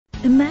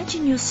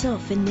Imagine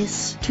yourself in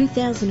this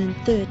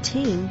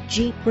 2013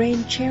 Jeep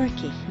Grand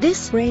Cherokee.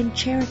 This Grand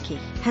Cherokee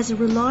has a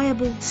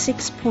reliable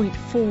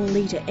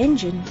 6.4-litre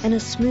engine and a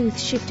smooth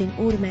shifting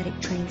automatic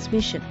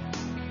transmission.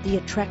 The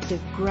attractive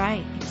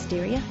grey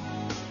exterior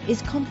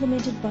is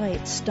complemented by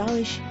its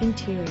stylish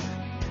interior.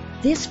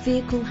 This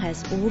vehicle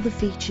has all the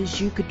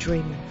features you could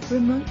dream of: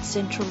 remote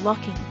central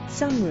locking,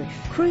 sunroof,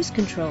 cruise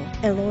control,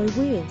 alloy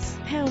wheels,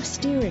 power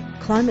steering,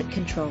 climate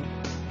control,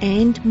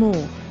 and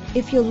more.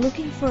 If you're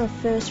looking for a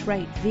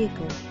first-rate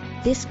vehicle,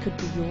 this could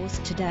be yours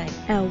today.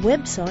 Our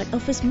website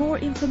offers more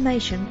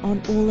information on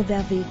all of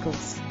our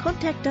vehicles.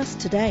 Contact us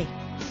today.